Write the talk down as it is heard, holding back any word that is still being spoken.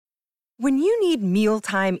When you need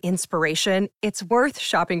mealtime inspiration, it's worth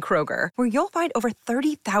shopping Kroger, where you'll find over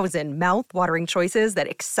 30,000 mouth-watering choices that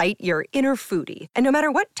excite your inner foodie. And no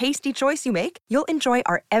matter what tasty choice you make, you'll enjoy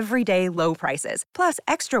our everyday low prices, plus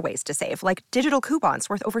extra ways to save, like digital coupons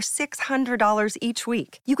worth over $600 each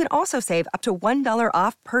week. You can also save up to $1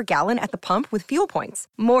 off per gallon at the pump with fuel points.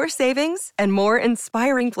 More savings and more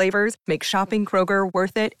inspiring flavors make shopping Kroger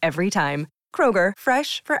worth it every time. Kroger,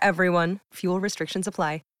 fresh for everyone. Fuel restrictions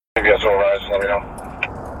apply. If you guys will rise, let me know.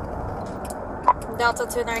 Delta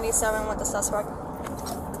 297 with the suspect.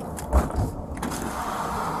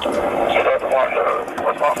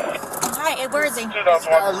 Hi, where is he?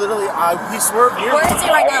 Literally, he swerved here. Where is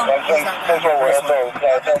he right now? Where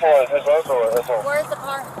is the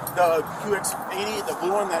car? The QX80, the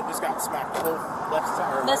blue one that just got smacked to the left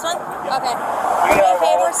side. This one? Okay. Do me a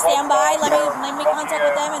favor, stand by. Let me make contact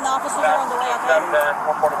with them, and the officers are on the way, okay?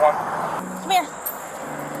 Come here.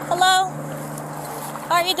 Hello?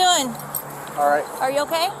 How are you doing? All right. Are you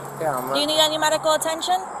okay? Yeah, I'm Do you need any medical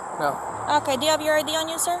attention? No. Okay, do you have your ID on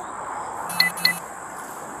you, sir?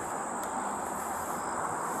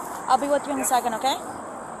 I'll be with you in a second, okay?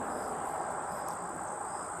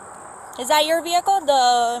 Is that your vehicle,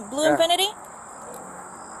 the blue Infinity?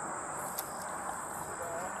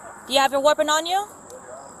 Do you have your weapon on you?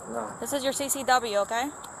 No. This is your CCW,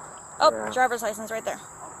 okay? Oh, Yeah. Driver's license right there.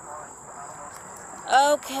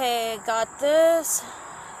 Okay, got this.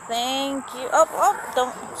 Thank you. Oh,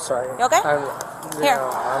 don't. Sorry. You okay? Here.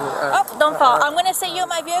 No, don't fall. I'm gonna sit you in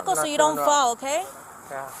my vehicle so you don't fall, okay?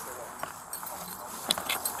 Yeah.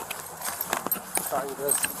 Sorry,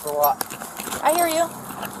 this is a lot. I hear you.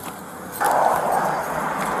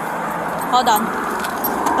 Hold on.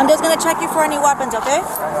 I'm just gonna check you for any weapons, okay?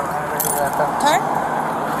 I don't have any weapons. Turn.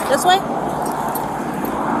 This way.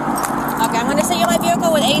 Okay, I'm gonna sit you in my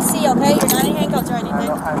vehicle with AC, okay? You're not in handcuffs or anything. I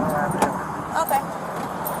don't have any. Okay.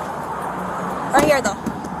 Right here, though.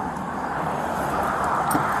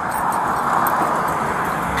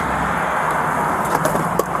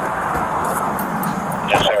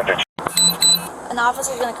 Yes, sir. An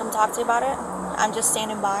officer's gonna come talk to you about it. I'm just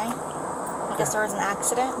standing by. I guess there was an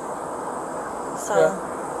accident. So,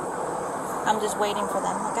 I'm just waiting for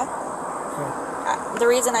them, okay? The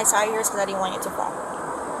reason I saw you here is because I didn't want you to fall.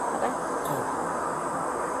 Okay?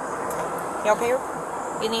 You okay?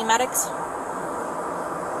 You need medics?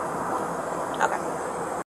 Okay.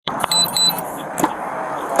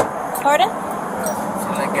 Pardon?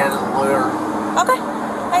 Can I get a lawyer? Okay.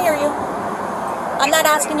 I hear you. I'm not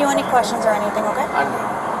asking you any questions or anything, okay? I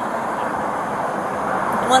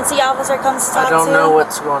know. Once the officer comes to talk to you... I don't know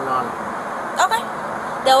what's going on. Okay.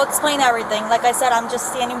 They'll explain everything. Like I said, I'm just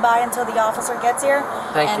standing by until the officer gets here.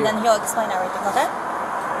 Thank you. And then he'll explain everything, okay?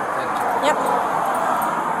 Thank you. Yep.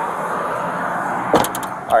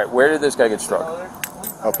 All right, where did this guy get struck?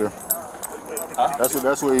 Up here. Huh?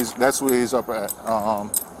 That's where he's up at.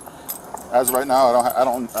 As of right now, I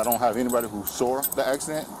don't have anybody who saw the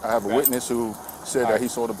accident. I have a witness who said that he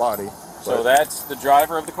saw the body. So that's the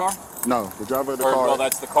driver of the car? No, the driver of the car. Well,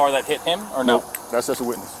 that's the car that hit him, or no? That's just a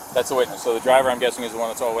witness. That's a witness. So the driver, I'm guessing, is the one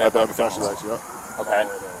that's all the way up. At the flashing lights, yep. Okay.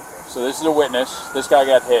 So this is a witness. This guy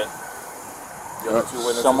got hit.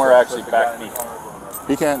 Somewhere actually back here.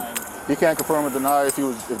 He can't confirm or deny if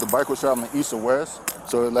the bike was traveling east or west.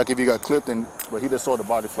 So like if he got clipped, but he just saw the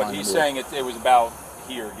body flying. But he's saying it was about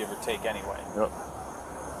here, give or take, anyway. Yep.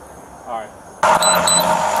 All right.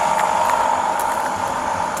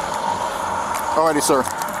 Alrighty, sir.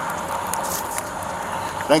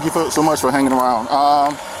 Thank you so much for hanging around.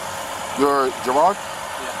 You're Gerard?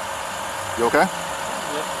 Yeah. You okay?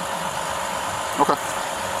 Yeah. Okay.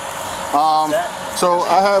 So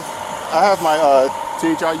I have my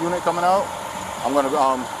THI unit coming out. I'm gonna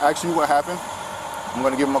ask you what happened. I'm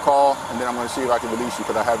gonna give him a call, and then I'm gonna see if I can release you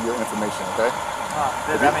because I have your information. Okay?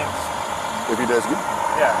 That means. If he does good.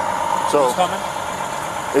 Yeah. So who's coming?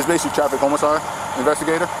 It's basically traffic homicide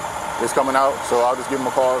investigator. It's coming out, so I'll just give him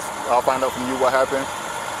a call. I'll find out from you what happened,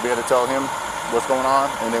 be able to tell him what's going on,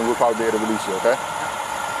 and then we'll probably be able to release you, okay?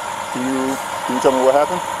 Can you tell me what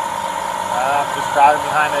happened? Just driving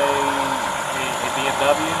behind a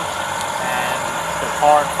BMW, and the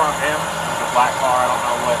car in front of him was a black car. I don't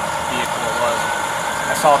know what vehicle it was.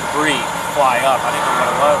 I saw debris fly up. I didn't know what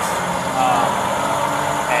it was.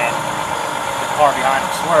 And the car behind him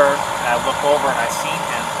swerved, and I looked over and I seen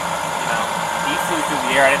him. He flew through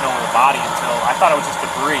the air. I didn't know it was a body until I thought it was just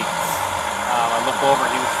debris. I looked over,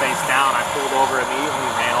 he was face down. I pulled over immediately,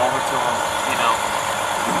 ran over to him,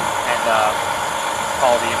 and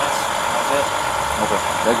called EMS. That was it. Okay.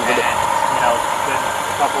 Thank you for that. And then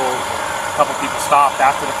a couple people stopped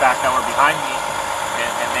after the fact that were behind me,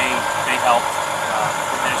 and they helped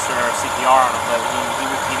administer CPR on him, but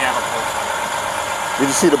he never pulled. Did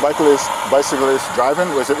you see the bicyclist driving?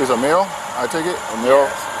 Was it a male? I take it a male.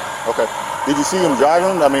 Yes. Okay. Did you see him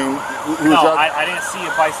driving? I mean, he was no, driving. I didn't see a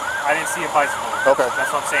bicycle. I didn't see a bicycle. Okay. That's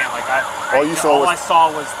what I'm saying. Like All I saw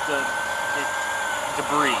was the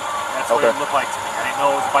debris. That's what it looked like to me. I didn't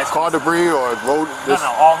know it was a bicycle. Car debris or road? No,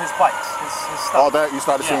 all his bikes, his stuff. All that? You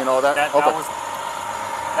started seeing all that? Okay.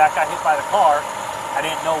 That got hit by the car. I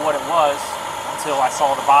didn't know what it was until I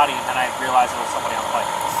saw the body, and then I realized it was somebody on the bike.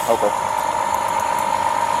 Okay.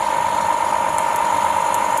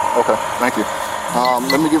 Okay, thank you.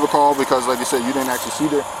 Let me give a call because, like you said, you didn't actually see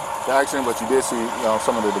the accident, but you did see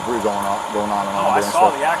some of the debris going on around there. I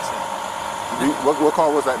saw the accident. What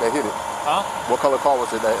car was that hit it? Huh? What color car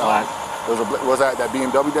was it that? Black. Was that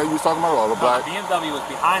BMW that you was talking about, or the black? The BMW was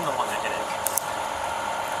behind the one that hit it.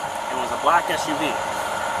 It was a black SUV.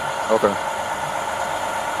 Okay.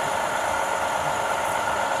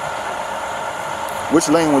 Which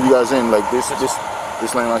lane were you guys in? Like this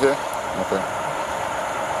lane right here? Okay.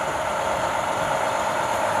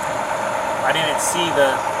 I didn't see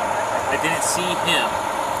him.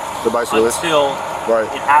 The bicyclist? Until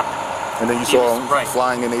it happened. And then you saw him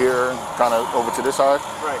flying in the air, kind of over to this side?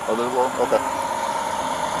 Right. Of the road? Okay.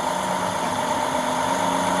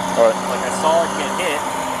 All right. Like I saw it get hit,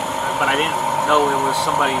 but I didn't know it was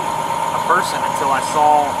a person until I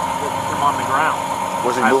saw him on the ground.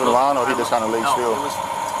 Was he moving around or he just kind of lay still? No, it was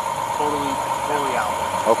totally out.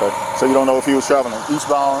 Okay. So you don't know if he was traveling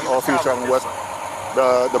eastbound or if he was traveling west?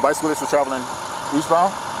 The bicyclist was traveling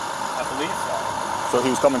eastbound? I believe so. So he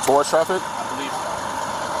was coming towards traffic? I believe so.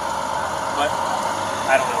 But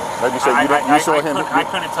I don't know. Like you said, you saw him. I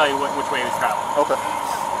couldn't tell you which way he was traveling. Okay.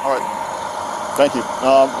 All right. Thank you.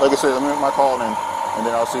 Like I said, let me make my call and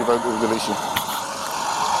then I'll see if I can release you.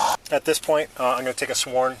 At this point, I'm going to take a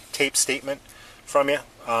sworn tape statement from you.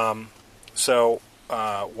 So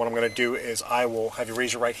what I'm going to do is I will have you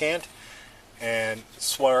raise your right hand and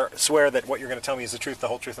swear that what you're going to tell me is the truth, the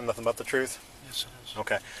whole truth, and nothing but the truth. Yes, it is.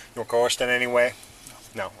 Okay. You were coerced in any way?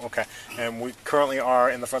 No. Okay. And we currently are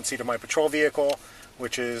in the front seat of my patrol vehicle,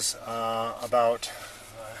 which is about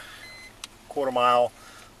a quarter mile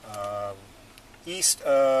east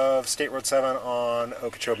of State Road 7 on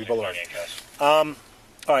Okeechobee Boulevard. All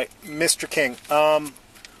right, Mr. King,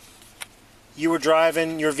 you were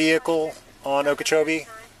driving your vehicle on Okeechobee?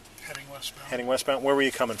 Heading westbound. Heading westbound. Where were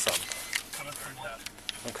you coming from? Coming through left.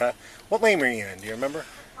 Okay. What lane were you in? Do you remember?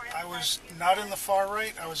 I was not in the far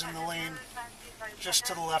right. I was in the lane just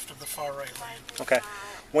to the left of the far right lane. Okay.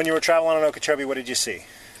 When you were traveling on Okeechobee, what did you see?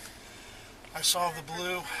 I saw the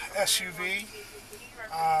blue SUV.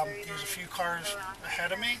 There was a few cars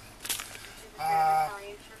ahead of me. I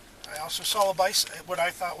also saw what I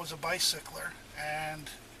thought was a bicycler, and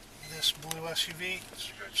this blue SUV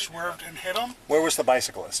swerved and hit him. Where was the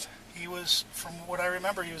bicyclist? He was, from what I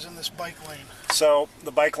remember, he was in this bike lane. So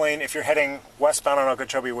the bike lane, if you're heading westbound on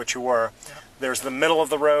Okeechobee, which you were, there's the middle of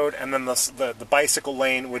the road, and then the bicycle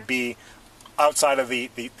lane would be outside of the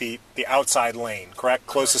outside lane, correct?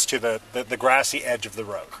 Closest to the grassy edge of the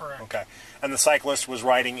road. Correct. Okay. And the cyclist was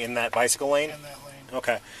riding in that bicycle lane? In that lane.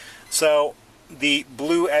 Okay. So the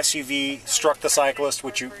blue SUV struck the cyclist,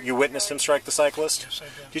 which you witnessed him strike the cyclist? Yes, I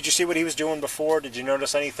did. Did you see what he was doing before? Did you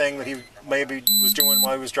notice anything that he maybe was doing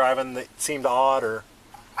while he was driving that seemed odd or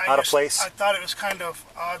out of place? I thought it was kind of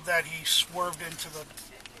odd that he swerved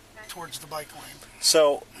towards the bike lane.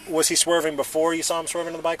 So was he swerving before you saw him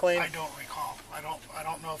swerving to the bike lane? I don't recall. I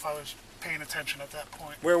don't know if I was paying attention at that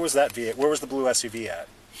point. Where was that vehicle? Where was the blue SUV at?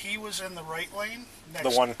 He was in the right lane. The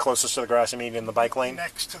one closest to the grassy median in the bike lane?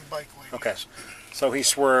 Next to the bike lane. Okay. Yes. So he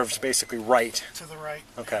swerved basically right. To the right.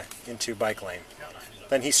 Okay, into bike lane. Yeah.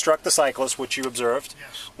 Then he struck the cyclist, which you observed.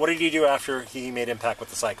 Yes. What did he do after he made impact with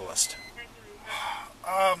the cyclist?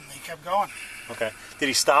 He kept going. Okay. Did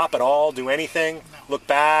he stop at all? Do anything? No. Look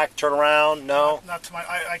back? Turn around? No? Not to my.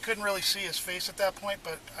 I couldn't really see his face at that point,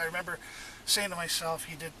 but I remember saying to myself,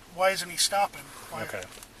 why isn't he stopping? Why? Okay.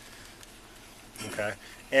 Okay.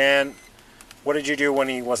 And what did you do when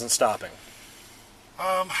he wasn't stopping?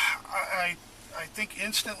 I think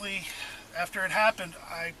instantly after it happened,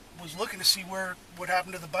 I was looking to see what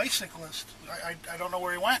happened to the bicyclist. I don't know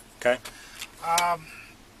where he went. Okay.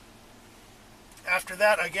 After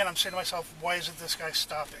that, again, I'm saying to myself, why isn't this guy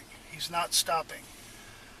stopping? He's not stopping.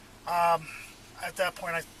 At that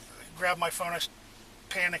point, I grabbed my phone. I was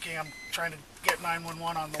panicking. I'm trying to get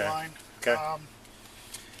 911 on the line. Okay.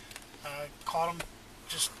 Called him,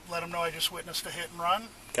 just let him know I just witnessed a hit and run.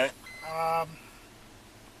 Okay.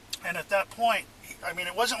 And at that point, I mean,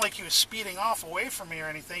 it wasn't like he was speeding off away from me or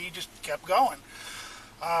anything. He just kept going.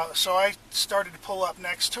 So I started to pull up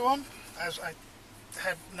next to him as I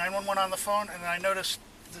had 911 on the phone, and I noticed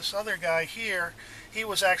this other guy here. He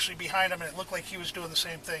was actually behind him, and it looked like he was doing the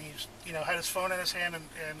same thing. He was, had his phone in his hand, and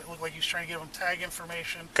it looked like he was trying to give him tag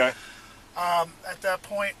information. Okay. At that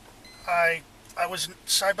point, I was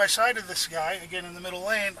side by side of this guy, again in the middle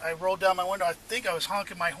lane. I rolled down my window. I think I was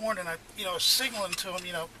honking my horn, and I was signaling to him,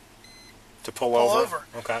 to pull over.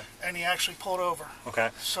 Okay. And he actually pulled over. Okay.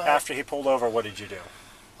 So after he pulled over, what did you do?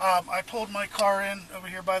 I pulled my car in over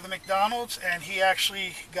here by the McDonald's, and he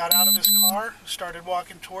actually got out of his car, started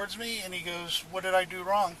walking towards me, and he goes, "What did I do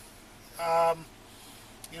wrong? What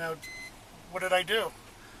did I do?"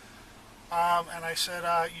 And I said,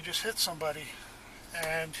 "You just hit somebody."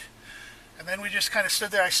 And then we just kind of stood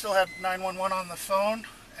there. I still had 911 on the phone,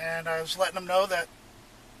 and I was letting him know that,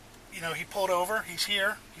 he pulled over. He's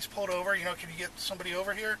here. He's pulled over. Can you get somebody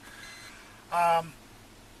over here?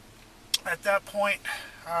 At that point,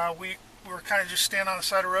 we were kind of just standing on the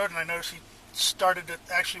side of the road, and I noticed he started to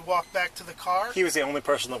actually walk back to the car. He was the only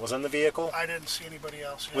person that was in the vehicle? I didn't see anybody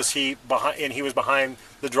else. Yeah. Was he behind? And he was behind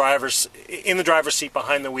in the driver's seat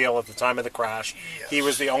behind the wheel at the time of the crash. Yes. He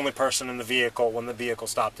was the only person in the vehicle when the vehicle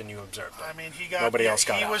stopped and you observed it. I mean, nobody else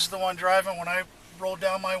got out. He was the one driving. When I rolled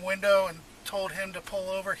down my window and told him to pull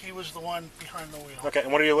over, he was the one behind the wheel. Okay,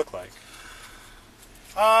 and what did he look like?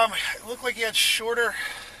 It looked like he had shorter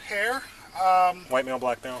hair. White male,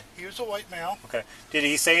 black male? He was a white male. Okay. Did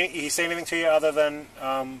he say anything to you other than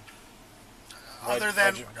why'd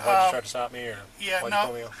you try to stop me, or yeah, why'd no. you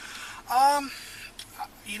pull me over?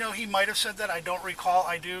 He might have said that. I don't recall.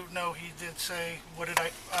 I do know he did say, what did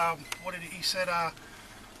he said,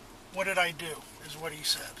 "What did I do?" is what he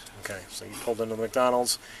said. Okay, so you pulled into the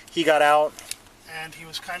McDonald's. He got out. And he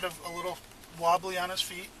was kind of a little wobbly on his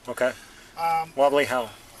feet. Okay. Wobbly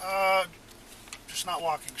how? Just not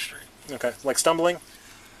walking straight. Okay, like stumbling?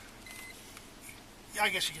 Yeah, I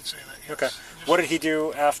guess you could say that, yes. Okay. What did he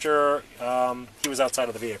do after he was outside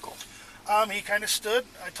of the vehicle? He kind of stood.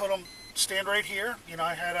 I told him, stand right here.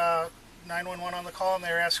 I had 911 on the call, and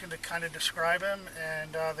they were asking to kind of describe him,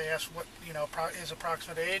 and they asked what, his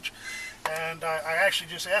approximate age. And I actually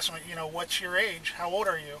just asked him, what's your age? How old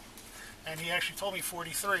are you? And he actually told me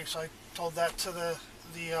 43, so I told that to the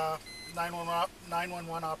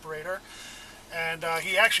 911 operator. And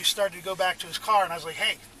he actually started to go back to his car, and I was like,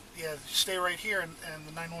 "Hey, yeah, stay right here." And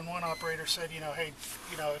the 911 operator said, "Hey,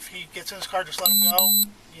 if he gets in his car, just let him go."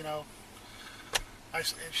 He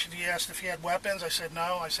asked if he had weapons. I said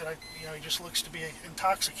no. I said, he just looks to be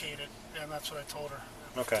intoxicated, and that's what I told her.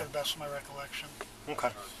 Okay. To the best of my recollection.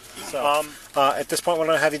 Okay. So, at this point, what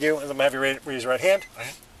I'm going to have you do is I'm going to have you raise your right hand.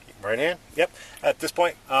 Right hand. Yep. At this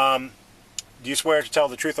point, do you swear to tell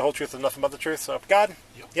the truth, the whole truth, and nothing but the truth? So, God?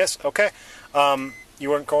 Yep. Yes? Okay. You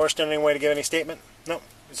weren't coerced in any way to give any statement? No?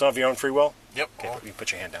 It's of your own free will? Yep. Okay, you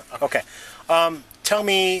put your hand down. Okay. Tell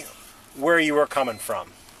me where you were coming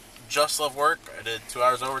from. Just left work. I did 2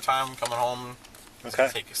 hours overtime coming home. Okay.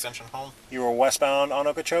 Take extension home. You were westbound on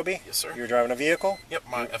Okeechobee? Yes, sir. You were driving a vehicle? Yep,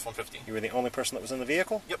 my F-150. You were the only person that was in the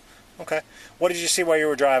vehicle? Yep. Okay. What did you see while you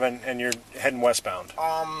were driving and you're heading westbound?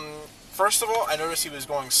 First of all, I noticed he was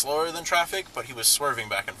going slower than traffic, but he was swerving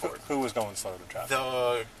back and forth. Who was going slower than traffic?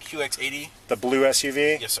 The QX80. The blue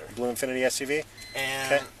SUV? Yes, sir. The blue Infinity SUV?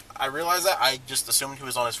 And okay. I realized that. I just assumed he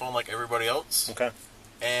was on his phone like everybody else. Okay.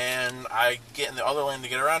 And I get in the other lane to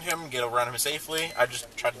get around him safely. I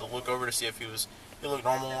just tried to look over to see if he looked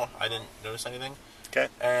normal. I didn't notice anything. Okay.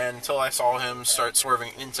 Until I saw him start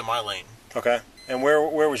swerving into my lane. Okay. And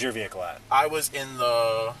where was your vehicle at? I was in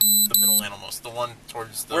the middle lane almost. The one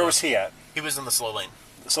towards the... Where was he at? He was in the slow lane.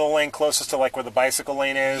 The slow lane closest to like where the bicycle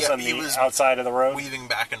lane is Yeah, on he the was outside of the road? Weaving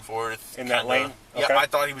back and forth. In that lane? Yeah, Okay. I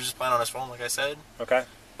thought he was just playing on his phone, like I said. Okay.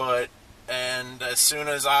 And as soon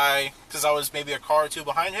as because I was maybe a car or two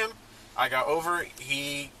behind him, I got over.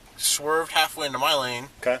 He swerved halfway into my lane.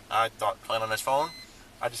 Okay. I thought playing on his phone.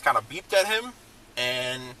 I just kind of beeped at him,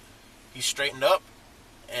 and he straightened up.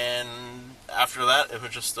 And after that, it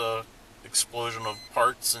was just a explosion of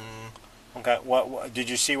parts and. Okay. What did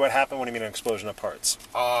you see? What happened? What do you mean an explosion of parts?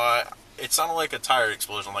 It sounded like a tire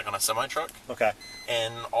explosion, like on a semi-truck. Okay.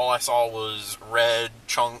 And all I saw was red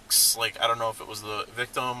chunks. Like, I don't know if it was the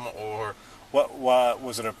victim or. What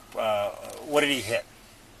was it? What did he hit?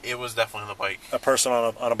 It was definitely the bike. A person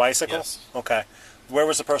on a bicycle? Yes. Okay. Where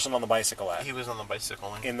was the person on the bicycle at? He was on the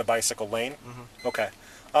bicycle lane. In the bicycle lane? Mm-hmm. Okay.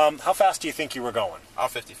 How fast do you think you were going?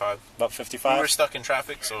 About 55. About 55? We were stuck in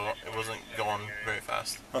traffic, so it wasn't going very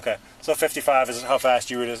fast. Okay, so 55 is how fast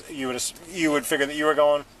you would figure that you were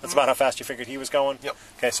going. That's about how fast you figured he was going. Yep.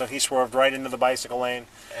 Okay, so he swerved right into the bicycle lane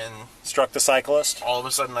And struck the cyclist. all of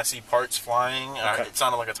a sudden, I see parts flying. Okay. It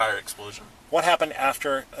sounded like a tire explosion. What happened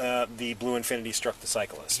after the blue Infiniti struck the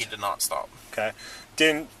cyclist? He did not stop. Okay,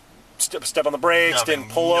 didn't step on the brakes, Nothing,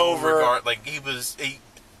 didn't pull no over. Regard, like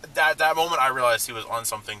that moment, I realized he was on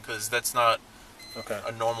something, because that's not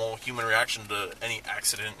a normal human reaction to any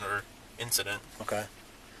accident or incident. Okay.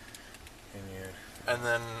 And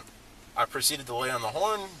then I proceeded to lay on the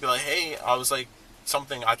horn, be like, hey, I was like,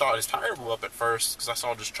 something, I thought his tire blew up at first, because I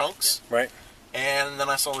saw just chunks. Right. And then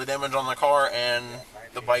I saw the damage on the car and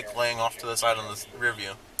the bike laying off to the side on the rear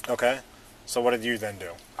view. Okay. So what did you then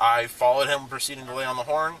do? I followed him, proceeding to lay on the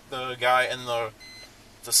horn. The guy in the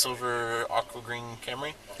silver aqua green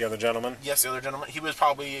Camry. The other gentleman? Yes, the other gentleman. He was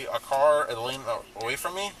probably a lane away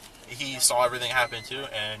from me. He saw everything happen too,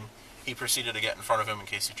 and he proceeded to get in front of him in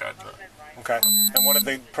case he tried to. Okay. And what did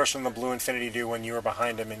the person in the blue Infiniti do when you were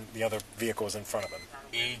behind him and the other vehicle was in front of him?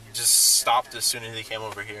 He just stopped as soon as he came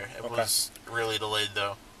over here. It was really delayed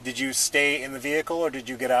though. Did you stay in the vehicle, or did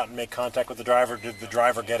you get out and make contact with the driver? Did the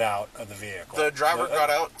driver get out of the vehicle? The driver got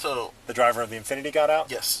out to... The driver of the Infiniti got out?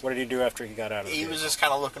 Yes. What did he do after he got out of the He vehicle? was just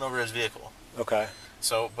kind of looking over his vehicle. Okay.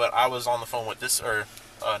 So, but I was on the phone with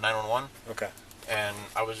 911. Okay. And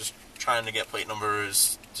I was just trying to get plate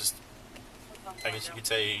numbers, just, I guess you could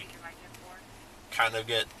say, kind of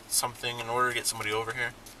get something in order to get somebody over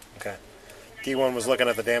here. Okay. D1 was looking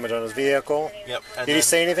at the damage on his vehicle. Yep. Did he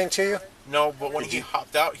say anything to you? No, but when he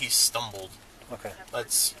hopped out, he stumbled. Okay.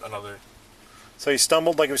 That's another... So he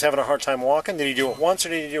stumbled like he was having a hard time walking? Did he do it once, or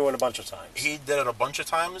did he do it a bunch of times? He did it a bunch of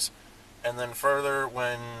times, and then further,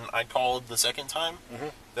 when I called the second time,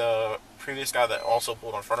 the previous guy that also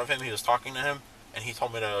pulled in front of him, he was talking to him, and he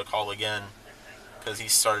told me to call again, because he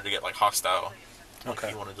started to get, like, hostile. Like,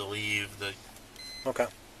 he wanted to leave the... Okay.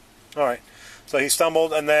 All right. So he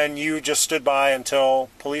stumbled, and then you just stood by until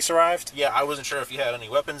police arrived? Yeah, I wasn't sure if he had any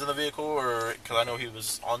weapons in the vehicle, or because I know he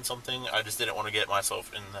was on something. I just didn't want to get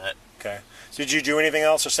myself in that. Okay. Did you do anything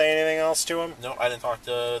else or say anything else to him? No, I didn't talk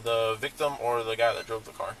to the victim or the guy that drove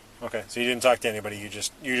the car. Okay, so you didn't talk to anybody.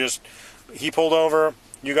 He pulled over,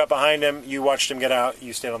 you got behind him, you watched him get out,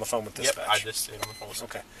 you stayed on the phone with dispatch. Yep, I just stayed on the phone with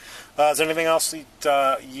Okay. Is there anything else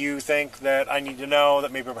that you think that I need to know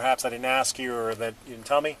that maybe perhaps I didn't ask you or that you didn't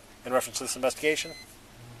tell me in reference to this investigation?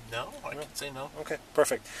 No, I can say no. Okay,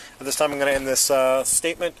 perfect. At this time, I'm going to end this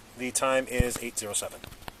statement. The time is 8:07.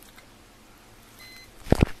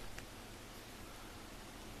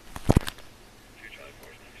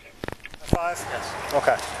 Five? Yes.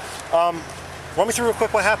 Okay. Run me through real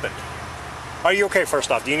quick what happened. Are you okay,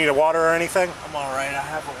 first off? Do you need a water or anything? I'm all right. I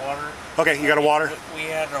have a water. Okay, you got a water? We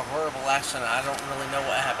had a horrible accident. I don't really know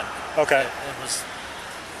what happened. Okay. It was,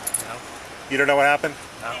 You don't know what happened?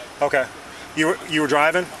 No. Okay. You were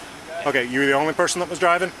driving? Okay, you were the only person that was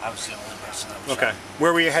driving? I was the only person that was Okay. driving.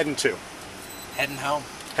 Where were you heading to? Heading home.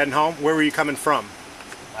 Heading home? Where were you coming from?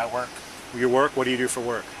 I work. Your work? What do you do for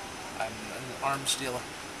work? I'm an arms dealer.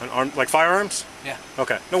 Like firearms? Yeah.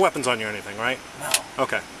 Okay. No weapons on you or anything, right? No.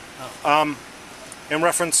 Okay. No. In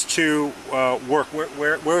reference to work,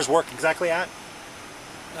 where's work exactly at?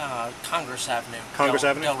 Congress Avenue. Congress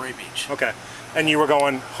Avenue? Delray Beach. Okay. And you were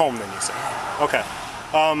going home then, you said? Okay.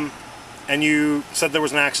 And you said there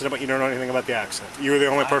was an accident, but you don't know anything about the accident. You were the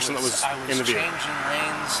only person that was in the vehicle. I was changing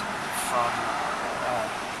lanes from,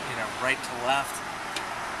 right to left,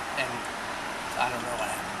 and I don't know what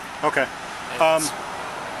happened.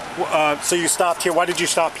 Okay. So you stopped here. Why did you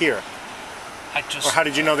stop here? Or how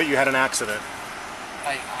did you know that you had an accident?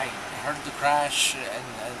 I heard the crash and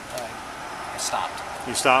I stopped.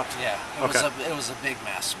 You stopped? Yeah. It was a big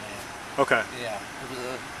mess, man. Okay. Yeah. It was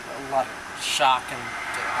a lot of shock and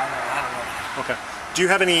I don't know. Okay. Do you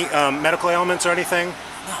have any medical ailments or anything?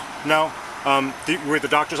 No. No? Were you at the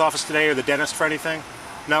doctor's office today or the dentist for anything?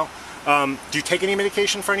 No? Do you take any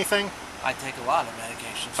medication for anything? I take a lot of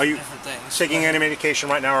medication for different things. Are you taking any medication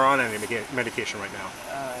right now or on any medication right now?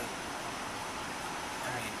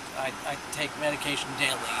 I take medication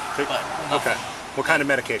daily, but nothing. Okay. What kind of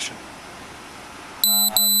medication?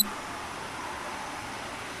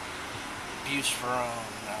 Buspirone.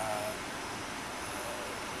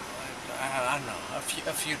 I don't know. A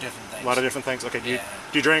few different things. A lot of different things. Okay. Do Yeah.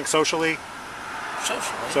 you drink socially?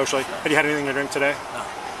 Socially. Socially. Sure. Have you had anything to drink today? No.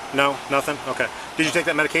 No. Nothing. Okay. Did you take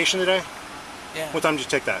that medication today? Yeah. What time did you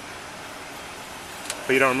take that?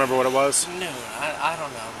 But you don't remember what it was? Noon. I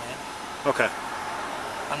don't know, man. Okay.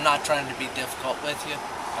 I'm not trying to be difficult with you.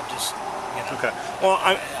 I'm just, you know. Okay. Well,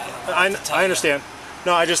 I understand.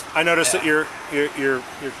 No, I noticed that you're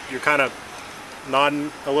kind of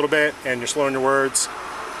nodding a little bit and you're slurring your words.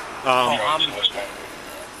 I'm,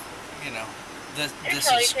 you know, this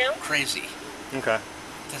is crazy. Okay.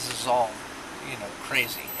 This is all, you know,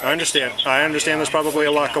 crazy. I understand. I understand. There's probably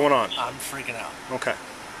a lot going on. I'm freaking out. Okay.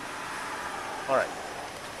 All right.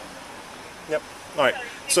 Yep. All right.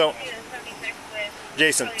 So,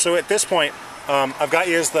 Jason. So at this point, I've got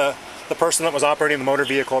you as the person that was operating the motor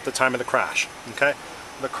vehicle at the time of the crash. Okay.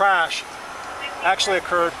 The crash actually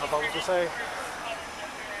occurred. How far would you say?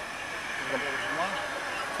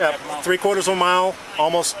 Yeah, 3/4 of a mile,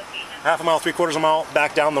 almost half a mile, 3/4 of a mile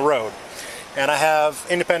back down the road. And I have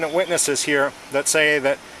independent witnesses here that say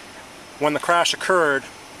that when the crash occurred,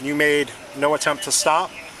 you made no attempt to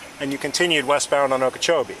stop and you continued westbound on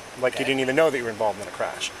Okeechobee, like you didn't even know that you were involved in a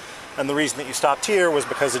crash. And the reason that you stopped here was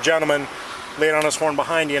because a gentleman laid on his horn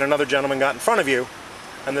behind you and another gentleman got in front of you,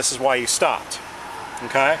 and this is why you stopped.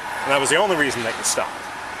 Okay? And that was the only reason that you stopped.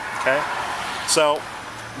 Okay? So,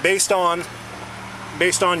 based on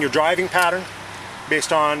your driving pattern,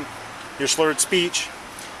 based on your slurred speech,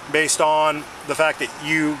 based on the fact that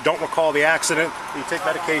you don't recall the accident, you take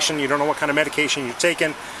medication, you don't know what kind of medication you've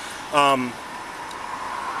taken,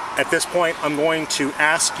 at this point I'm going to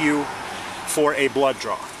ask you for a blood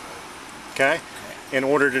draw, okay? In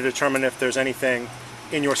order to determine if there's anything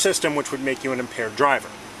in your system which would make you an impaired driver,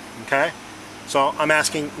 okay? So I'm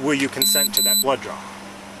asking, will you consent to that blood draw?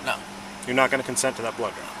 No. You're not going to consent to that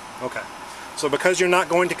blood draw. Okay. So because you're not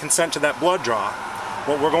going to consent to that blood draw,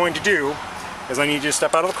 what we're going to do is I need you to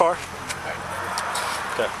step out of the car.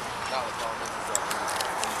 Okay.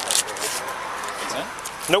 Consent?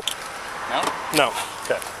 Nope. No? No.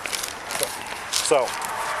 Okay. So,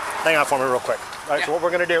 hang on for me real quick. All right, so what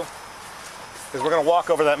we're going to do is we're going to walk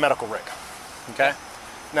over that medical rig. Okay?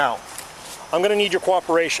 Now, I'm going to need your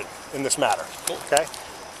cooperation in this matter. Cool. Okay?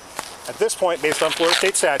 At this point, based on Florida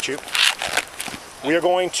state statute, we are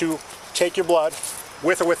going to take your blood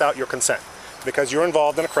with or without your consent because you're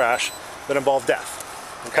involved in a crash that involved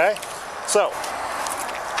death. Okay? So,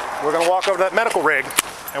 we're going to walk over to that medical rig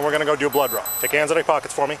and we're going to go do a blood draw. Take your hands out of your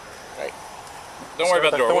pockets for me. Right. Don't worry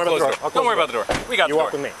about the door. Don't worry about the door. Don't worry about the door. We got the door. You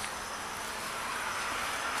walk with me.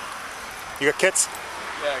 You got kits?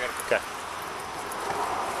 Yeah, I got it. Okay.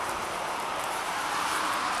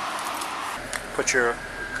 Put your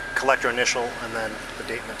collector initial and then the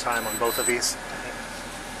date and the time on both of these.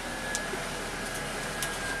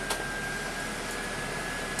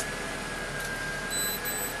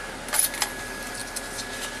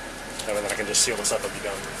 That way then I can just seal this up and be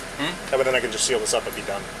done. That way then I can just seal this up and be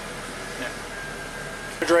done. Yeah.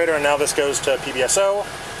 Refrigerator, and now this goes to PBSO,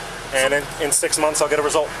 and in 6 months I'll get a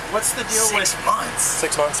result. What's the deal with 6 months?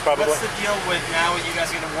 6 months probably. What's the deal with now you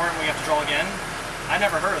guys get a warrant we have to draw again? I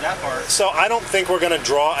never heard of that part. So I don't think we're going to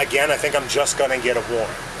draw again. I think I'm just going to get a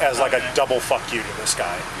warrant as like a double fuck you to this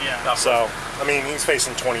guy. Yeah. So, I mean, he's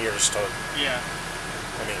facing 20 years to, Yeah.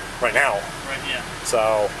 I mean, right now. Right, yeah.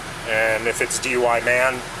 So, and if it's DUI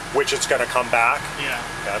man, which it's going to come back,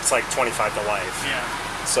 Yeah. it's like 25 to life.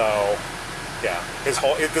 Yeah. So, yeah,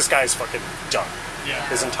 this guy's fucking done. Yeah.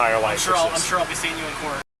 His entire life. I'm sure I'll be seeing you in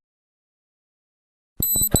court.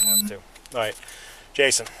 I have to. All right,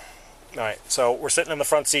 Jason. All right, so we're sitting in the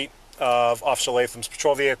front seat of Officer Latham's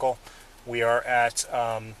patrol vehicle. We are at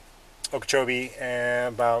Okeechobee,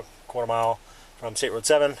 and about a quarter mile from State Road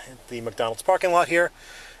 7, at the McDonald's parking lot here.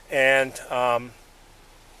 And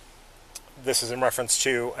this is in reference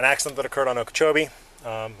to an accident that occurred on Okeechobee,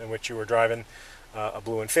 in which you were driving a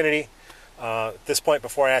blue Infiniti. At this point,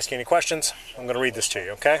 before I ask you any questions, I'm going to read this to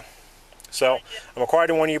you, okay? So, I'm required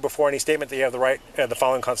to warn you before any statement that you have the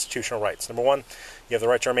following constitutional rights. Number one, you have the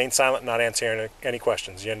right to remain silent and not answer any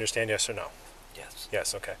questions. You understand, yes or no? Yes.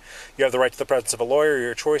 Yes, okay. You have the right to the presence of a lawyer of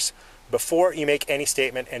your choice before you make any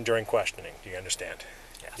statement and during questioning. Do you understand?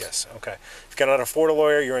 Yes. Yes, okay. If you cannot afford a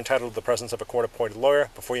lawyer, you're entitled to the presence of a court-appointed lawyer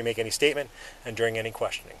before you make any statement and during any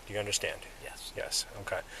questioning. Do you understand? Yes. Yes,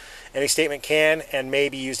 okay. Any statement can and may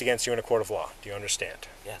be used against you in a court of law. Do you understand?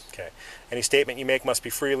 Yes. Okay. Any statement you make must be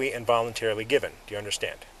freely and voluntarily given. Do you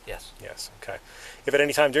understand? Yes. Yes, okay. If at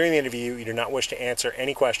any time during the interview you do not wish to answer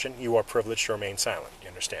any question, you are privileged to remain silent. Do you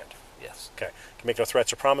understand? Yes. Okay. You can make no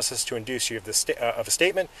threats or promises to induce you of a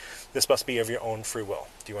statement. This must be of your own free will.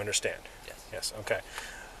 Do you understand? Yes. Yes, okay.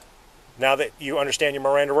 Now that you understand your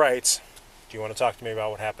Miranda rights, do you want to talk to me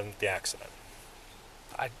about what happened at the accident?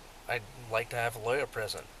 I'd like to have a lawyer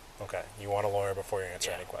present. Okay. You want a lawyer before you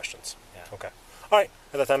answer any questions? Yeah. Okay. All right.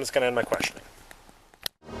 At that time, it's going to end my questioning.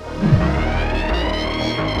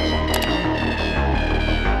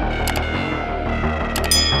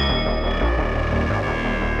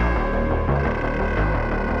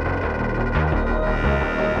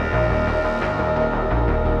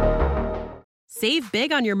 Save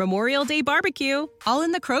big on your Memorial Day barbecue, all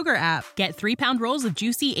in the Kroger app. Get 3-pound rolls of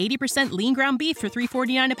juicy 80% lean ground beef for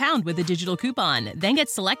 $3.49 a pound with a digital coupon. Then get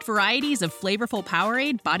select varieties of flavorful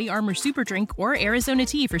Powerade, Body Armor Super Drink, or Arizona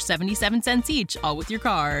tea for 77 cents each, all with your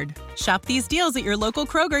card. Shop these deals at your local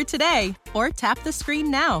Kroger today, or tap the screen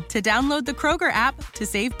now to download the Kroger app to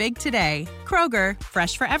save big today. Kroger,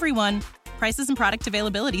 fresh for everyone. Prices and product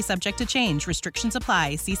availability subject to change. Restrictions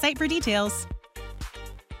apply. See site for details.